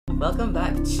Welcome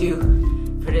back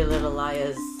to Pretty Little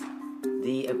Liars,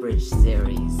 the Abridged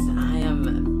Series. I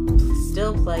am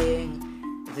still playing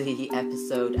the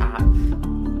episode app,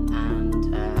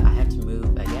 and I had to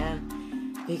move again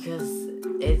because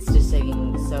it's just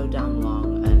taking so damn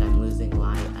long and I'm losing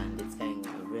light and it's getting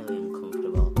really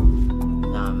uncomfortable.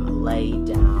 I'm laid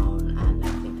down and I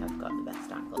think I've got the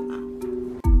best angle now.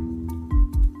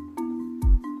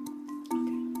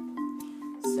 Okay,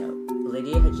 so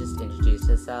Lydia had just introduced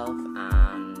herself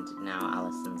and now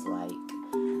Alison's like,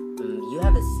 you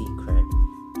have a secret.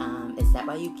 Is that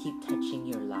why you keep touching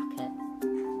your locket?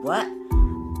 What?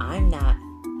 I'm not.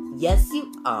 Yes,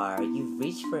 you are. You've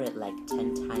reached for it like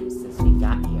 10 times since we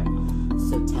got here.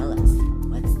 So tell us,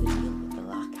 what's the deal with the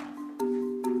locket?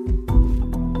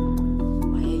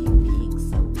 Why are you being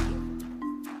so weird?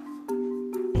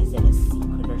 Is it a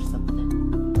secret or something?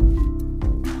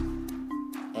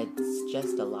 It's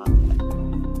just a locket.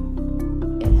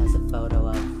 It has a photo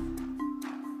of...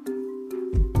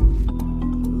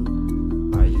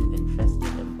 Ooh, are you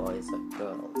interested in boys or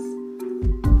girls?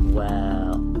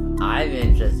 Well, I'm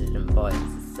interested in boys,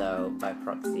 so by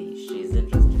proxy, she's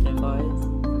interested in boys.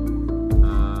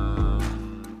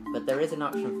 But there is an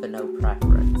option for no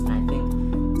preference, and I think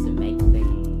to make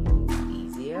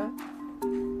things easier,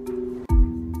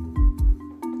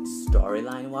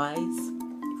 storyline-wise,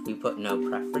 if we put no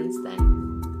preference, then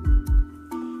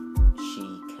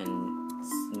she can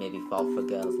maybe fall for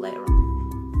girls later on.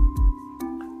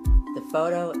 The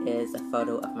photo is a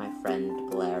photo of my friend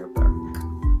Blair Burke.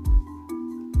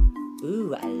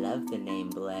 Ooh, I love the name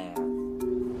Blair.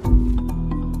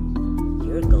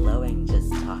 You're glowing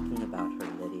just talking about her,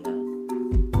 Lydia.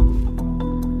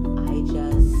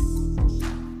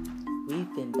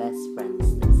 We've been best friends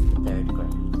since the 3rd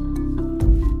grade.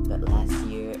 But last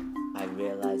year, I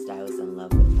realized I was in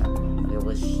love with her.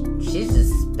 She's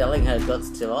just spilling her guts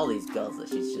to all these girls that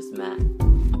she's just met.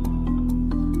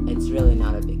 It's really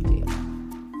not a big deal.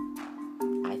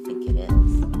 I think it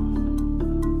is.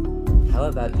 How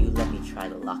about you let me try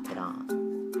to lock it on?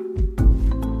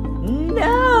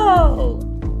 No!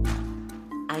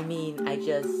 I mean,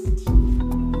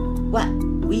 What?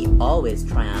 We always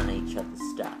try on each other's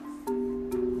stuff.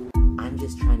 I'm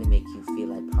just trying to make you feel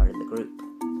like part of the group.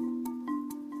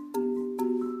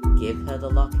 Give her the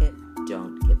locket,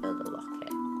 don't give her the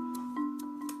locket.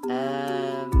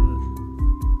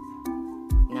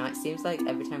 Now it seems like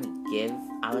every time we give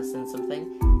Alison something,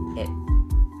 it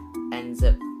ends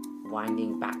up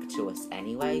winding back to us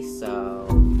anyway, so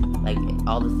like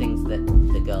all the things that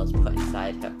the girls put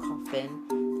inside her coffin,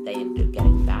 they end up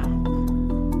getting back.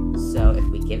 So if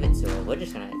we give it to her, we're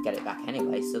just gonna get it back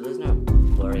anyway, so there's no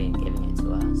worry in giving it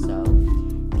to her. So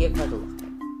give her the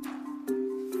locket.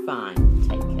 Fine,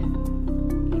 take it.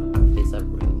 You don't have to be so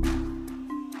rude.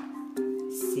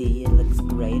 See, it looks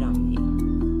great on me.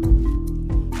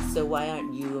 So why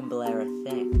aren't you and Blair a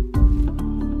thing?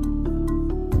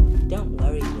 Don't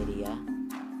worry, Lydia.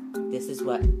 This is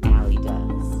what Allie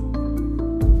does.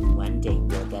 One day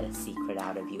we'll get a secret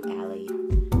out of you, Allie.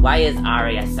 Why is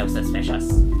Aria so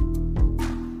suspicious?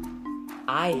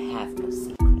 I have no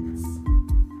secrets.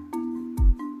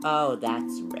 Oh,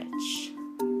 that's rich.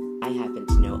 I happen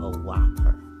to know a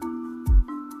whopper.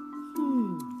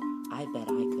 I bet I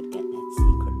could get that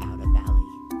secret out of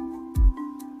Allie.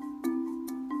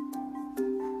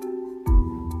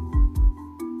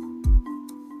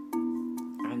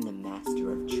 I'm the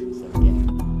master of truth or dare.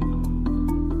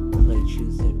 Play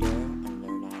truth or dare and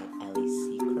learn Ellie's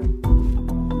secret.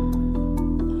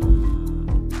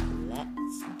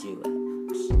 Let's do it.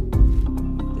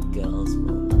 The girls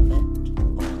will love it,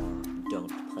 or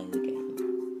don't play the game.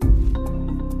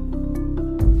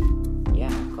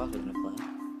 Yeah, of course we're gonna play.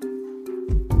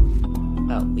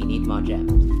 Oh, we need more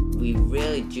gems. We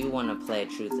really do want to play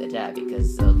truth or dare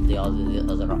because all the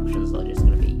other options are just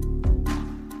gonna be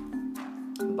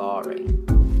boring.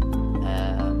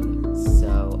 So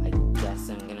I guess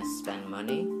I'm gonna spend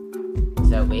money.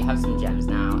 So we have some gems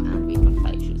now and we can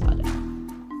play Truth or Dare.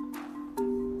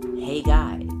 Hey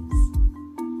guys,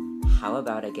 how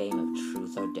about a game of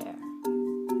Truth or Dare?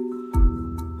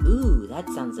 Ooh, that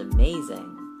sounds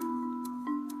amazing.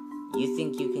 You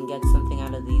think you can get something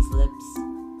out of these lips?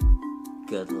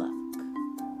 Good luck.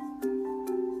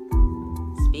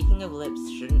 Speaking of lips,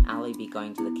 shouldn't Allie be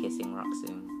going to the Kissing Rock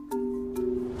soon?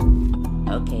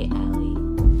 Okay, Allie.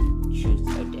 Truth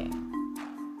or dare?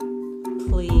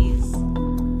 Please.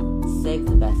 Save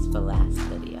the best for last,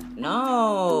 Lydia.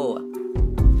 No!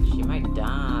 She might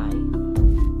die.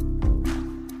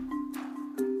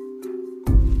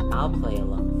 I'll play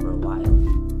along for a while.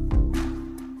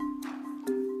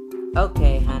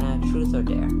 Okay, Hannah. Truth or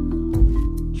dare?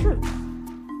 Truth.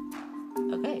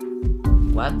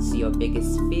 What's your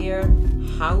biggest fear?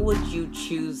 How would you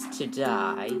choose to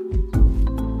die?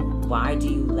 Why do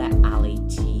you let Ali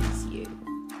tease you?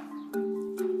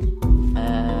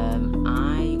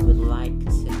 I would like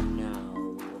to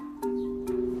know.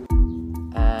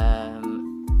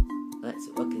 Let's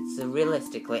look. So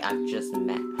realistically, I've just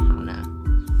met Hannah.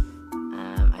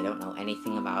 I don't know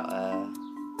anything about her.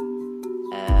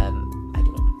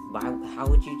 How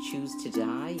would you choose to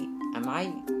die? Am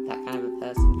I that kind of a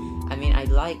person? I mean, I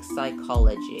like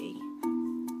psychology.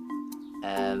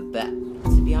 But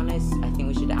to be honest, I think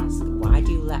we should ask, why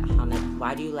do you let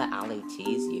Ali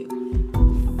tease you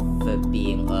for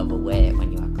being overweight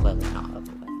when you are clearly not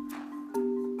overweight?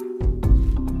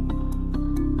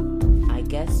 I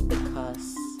guess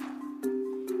because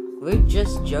we're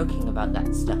just joking about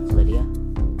that stuff, Lydia.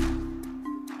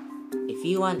 If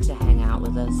you want to hang out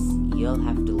with us, you'll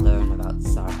have to learn about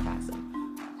sarcasm.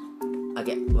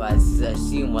 Okay, well, I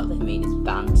assume what they mean is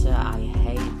banter. I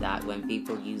hate that when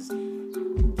people use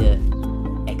the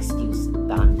excuse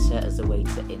banter as a way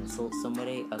to insult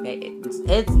somebody. Okay,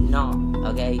 it's not.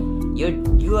 Okay,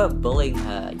 you are bullying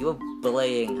her. You are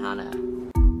bullying Hannah.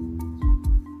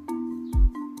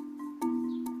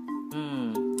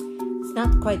 It's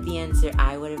not quite the answer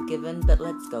I would have given, but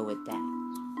let's go with that.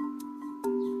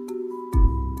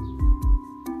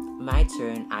 My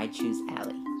turn. I choose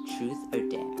Ali. Truth or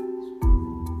dare?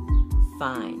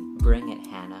 Fine, bring it,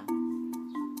 Hannah.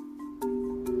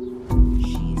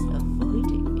 She's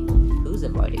avoiding me. Who's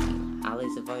avoiding you?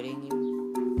 Ali's avoiding you?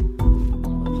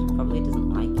 Well, she probably doesn't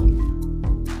like you.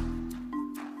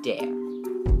 Dare.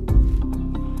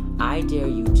 I dare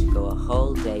you to go a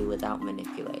whole day without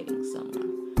manipulating someone.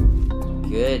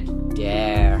 Good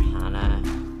dare, Hannah.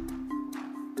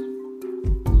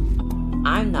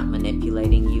 I'm not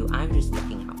manipulating you, I'm just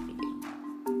looking out for you.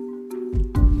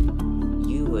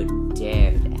 You were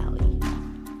dared, Ali.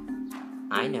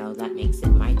 I know, that makes it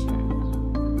my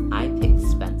turn. I pick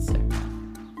Spencer.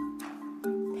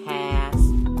 Pass.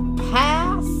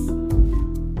 Pass?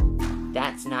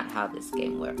 That's not how this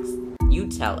game works. You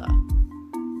tell her.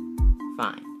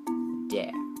 Fine.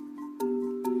 Dare.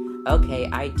 Okay,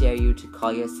 I dare you to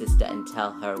call your sister and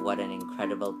tell her what an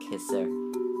incredible kisser.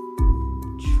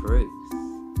 Truth.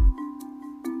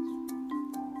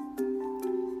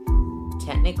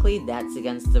 Technically, that's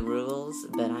against the rules,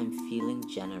 but I'm feeling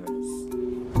generous.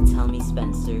 Tell me,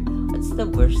 Spencer, what's the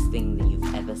worst thing that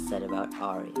you've ever said about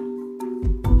Arya?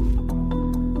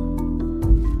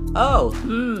 Oh,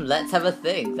 let's have a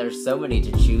think. There's so many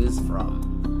to choose from.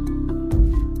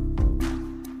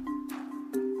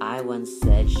 I once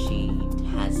said she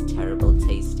has terrible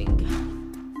tasting guns.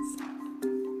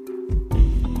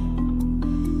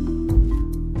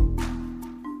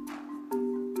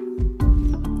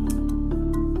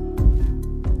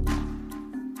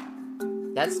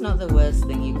 That's not the worst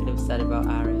thing you could have said about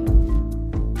Arya.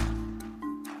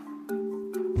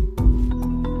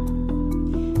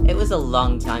 It was a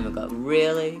long time ago.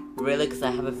 Really? Really? Because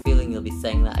I have a feeling you'll be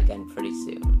saying that again pretty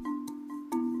soon.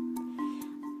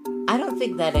 I don't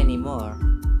think that anymore.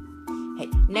 Hey,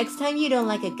 next time you don't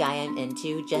like a guy I'm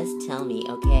into, just tell me,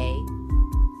 okay?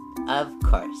 Of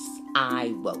course,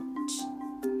 I won't.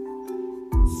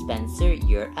 Spencer,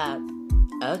 you're up.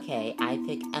 Okay, I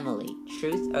pick Emily.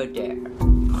 Truth or dare?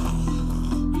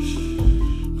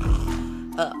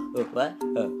 What?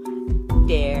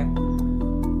 Dare.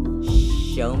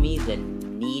 Show me the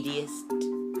neediest.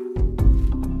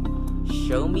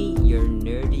 Show me your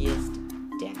nerdiest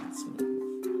dance move.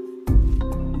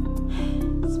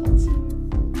 Spencer,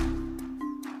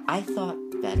 I thought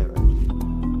better of you.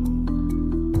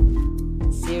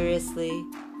 Seriously?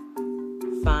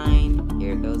 Fine,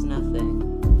 here goes nothing.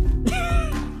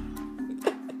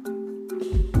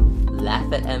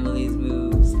 Laugh at Emily's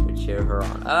moves or cheer her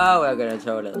on. Oh, we're gonna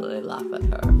totally laugh at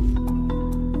her.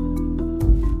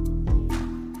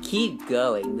 Keep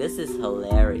going, this is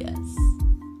hilarious.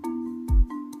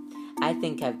 I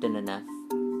think I've done enough.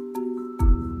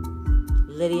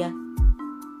 Lydia,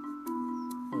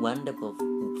 wonderful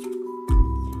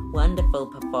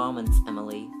performance,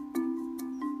 Emily.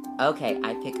 Okay,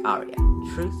 I pick Arya.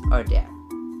 Truth or dare?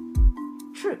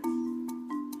 Truth.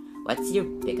 What's your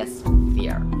biggest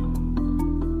fear?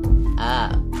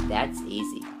 Ah, that's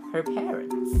easy. Her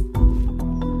parents.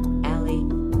 Ellie,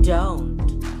 don't.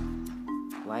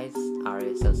 Why is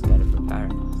Arya so scared of her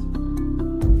parents?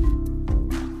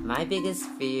 My biggest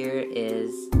fear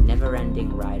is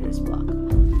never-ending writer's block.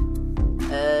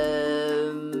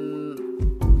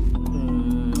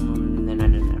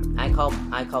 No.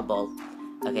 I call both.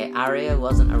 Okay, Arya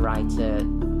wasn't a writer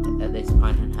at this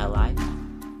point in her life.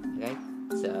 Okay,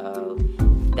 so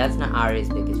That's not Arya's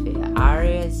biggest fear.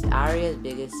 Arya's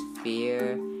biggest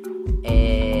fear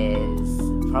is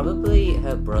probably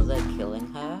her brother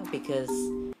killing her, because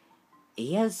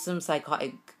he has some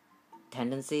psychotic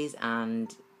tendencies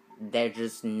and they're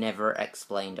just never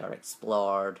explained or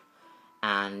explored,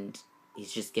 and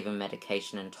he's just given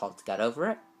medication and told to get over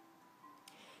it.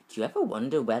 Do you ever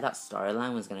wonder where that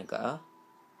storyline was going to go?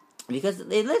 Because it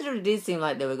literally did seem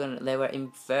like they were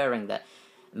inferring that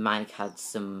Mike had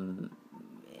some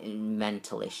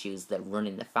mental issues that run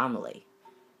in the family,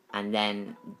 and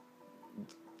then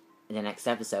in the next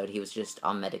episode he was just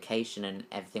on medication and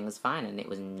everything was fine, and it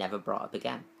was never brought up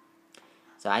again.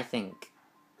 So I think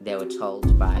they were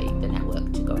told by the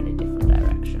network to go in a different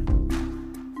direction.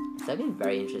 So I've been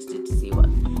very interested to see what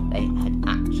they had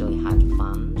actually had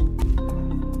planned.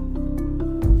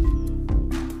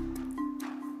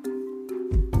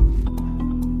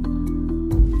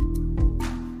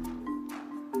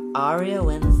 Arya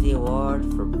wins the award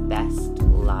for Best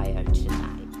Liar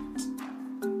tonight.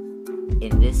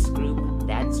 In this group,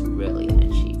 that's really an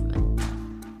achievement.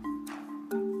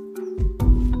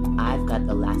 I've got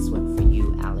the last one for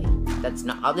you, Allie. That's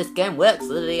not how this game works,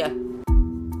 Lydia.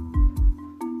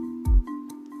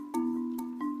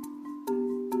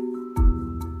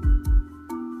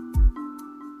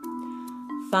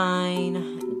 Fine.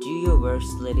 Do your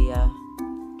worst, Lydia.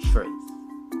 Truth.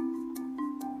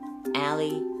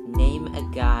 Allie, name a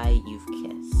guy you've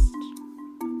kissed.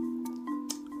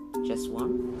 Just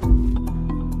one?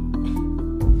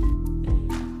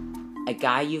 A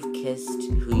guy you've kissed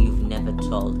who you've never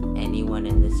told anyone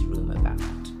in this room about.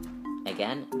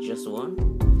 Again, just one?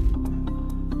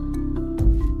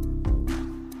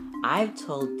 I've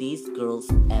told these girls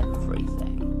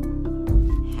everything.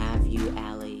 Have you,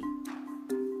 Allie?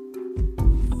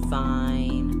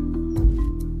 Fine.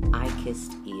 I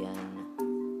kissed Ian.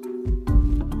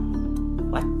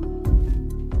 What?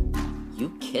 You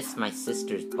kissed my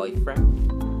sister's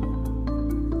boyfriend?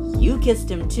 You kissed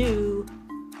him too.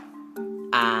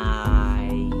 I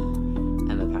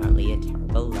am apparently a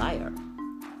terrible liar.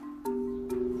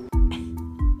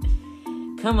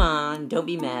 Come on, don't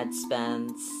be mad,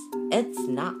 Spence. It's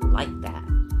not like that.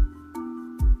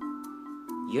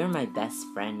 You're my best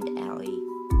friend, Allie.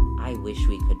 I wish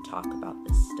we could talk about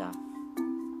this stuff.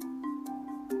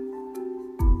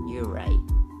 You're right.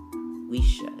 We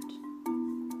should.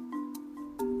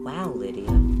 Wow,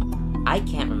 Lydia. I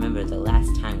can't remember the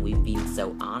last time we've been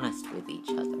so honest with each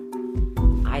other.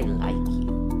 I like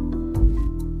you.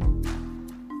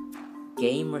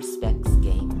 Game respects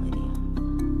game, Lydia.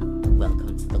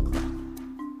 Welcome to the club.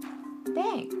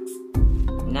 Thanks.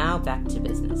 Now back to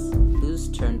business. Whose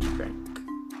turn to drink?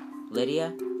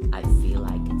 Lydia, I feel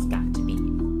like it's got to be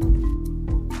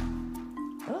you.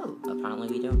 Oh, apparently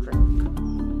we don't drink.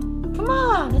 Come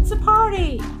on, it's a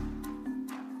party!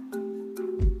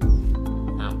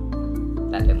 Oh,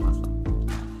 that didn't last long.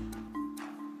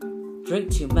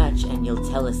 Drink too much and you'll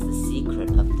tell us the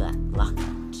secret of that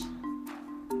locket.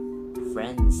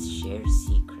 Friends share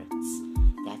secrets.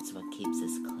 That's what keeps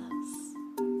us close.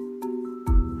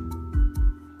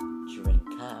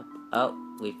 Drink up. Oh,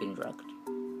 we've been drugged.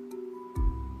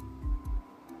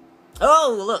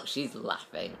 Oh, look, she's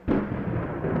laughing.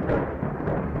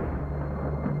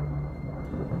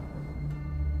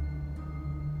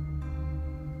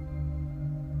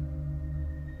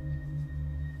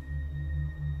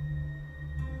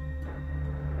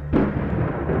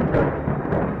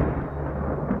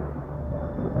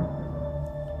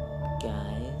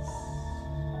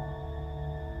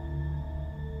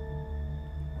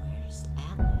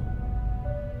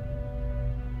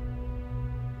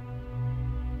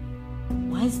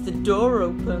 Why is the door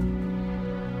open?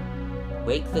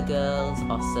 Wake the girls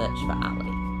or search for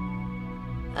Allie?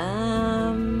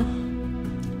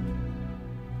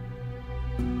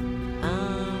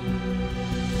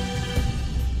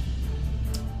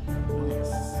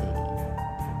 Let's see.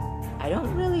 I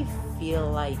don't really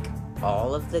feel like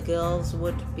all of the girls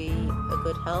would be a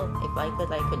good help. If I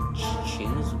could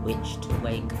choose which to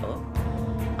wake up,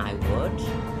 I would.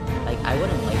 Like, I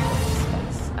wouldn't wake up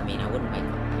Spence. I mean, I wouldn't wake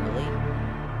up Emily.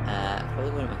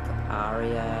 Probably wouldn't wake up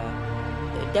Arya.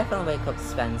 It would definitely wake up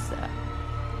Spencer.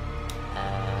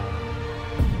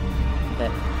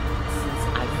 But since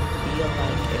I feel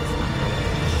like it's not my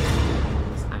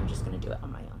choice, I'm just gonna do it on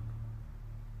my own.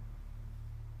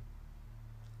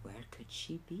 Where could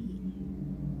she be?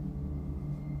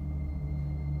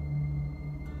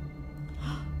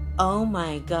 Oh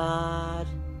my god.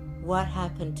 What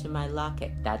happened to my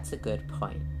locket? That's a good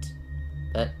point.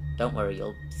 But don't worry,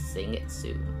 you'll sing it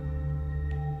soon.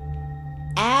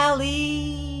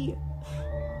 Allie!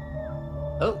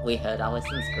 Oh, we heard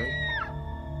Alison scream.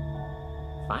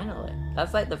 Finally.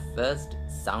 That's like the first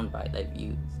soundbite they've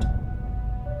used.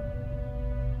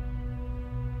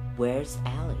 Where's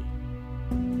Allie?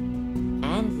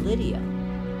 And Lydia?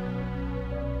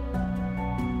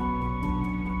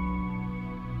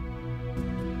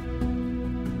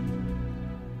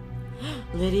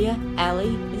 Lydia?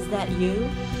 Allie? Is that you?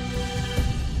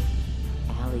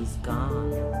 Allie's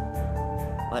gone.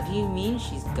 What do you mean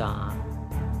she's gone?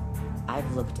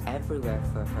 I've looked everywhere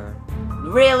for her.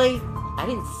 Really? I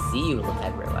didn't see you look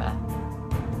everywhere.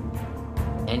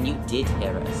 And you did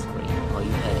hear her scream, or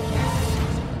you heard it.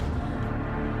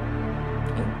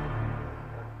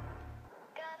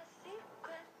 Got a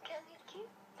secret, can you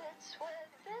keep it? Swear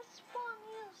this one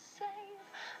you'll save.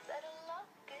 Better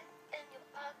lock it in your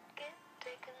pocket,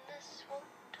 taking this one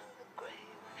to the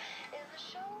grave. If I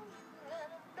show you, then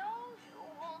I know you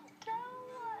won't tell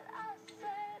what I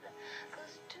said.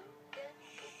 'Cause two can't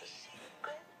keep a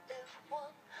secret if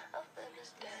one of them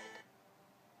is dead.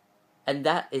 And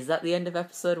is that the end of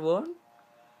episode 1?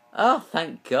 Oh,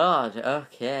 thank God.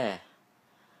 Okay.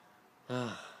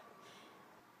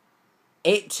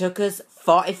 It took us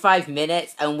 45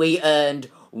 minutes and we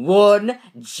earned 1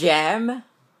 gem.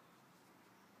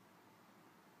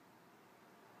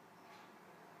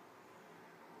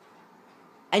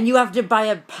 And you have to buy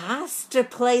a pass to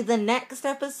play the next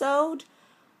episode?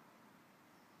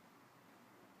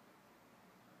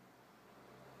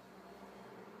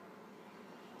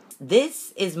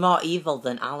 This is more evil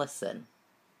than Alison.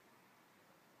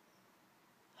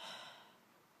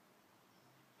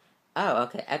 Oh,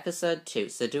 okay, episode 2.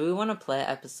 So do we want to play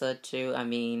episode 2? I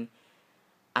mean,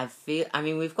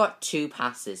 we've got 2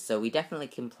 passes, so we definitely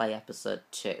can play episode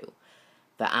 2.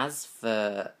 But as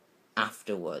for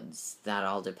afterwards, that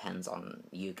all depends on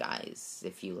you guys,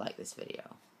 if you like this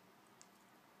video.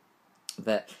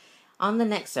 But on the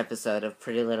next episode of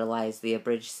Pretty Little Lies, the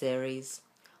Abridged Series,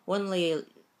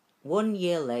 1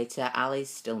 year later,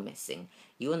 Allie's still missing.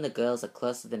 You and the girls are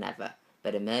closer than ever,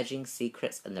 but emerging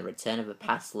secrets and the return of a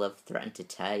past love threaten to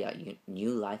tear your new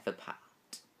life apart.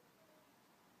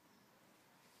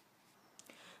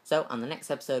 So, on the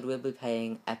next episode, we'll be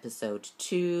playing episode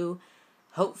 2.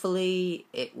 Hopefully,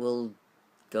 it will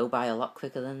go by a lot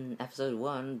quicker than episode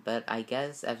 1, but I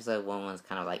guess episode 1 was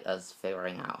kind of like us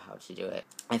figuring out how to do it.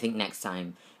 I think next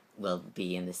time we'll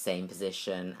be in the same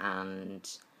position and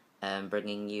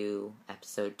bringing you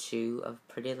episode 2 of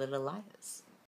Pretty Little Liars.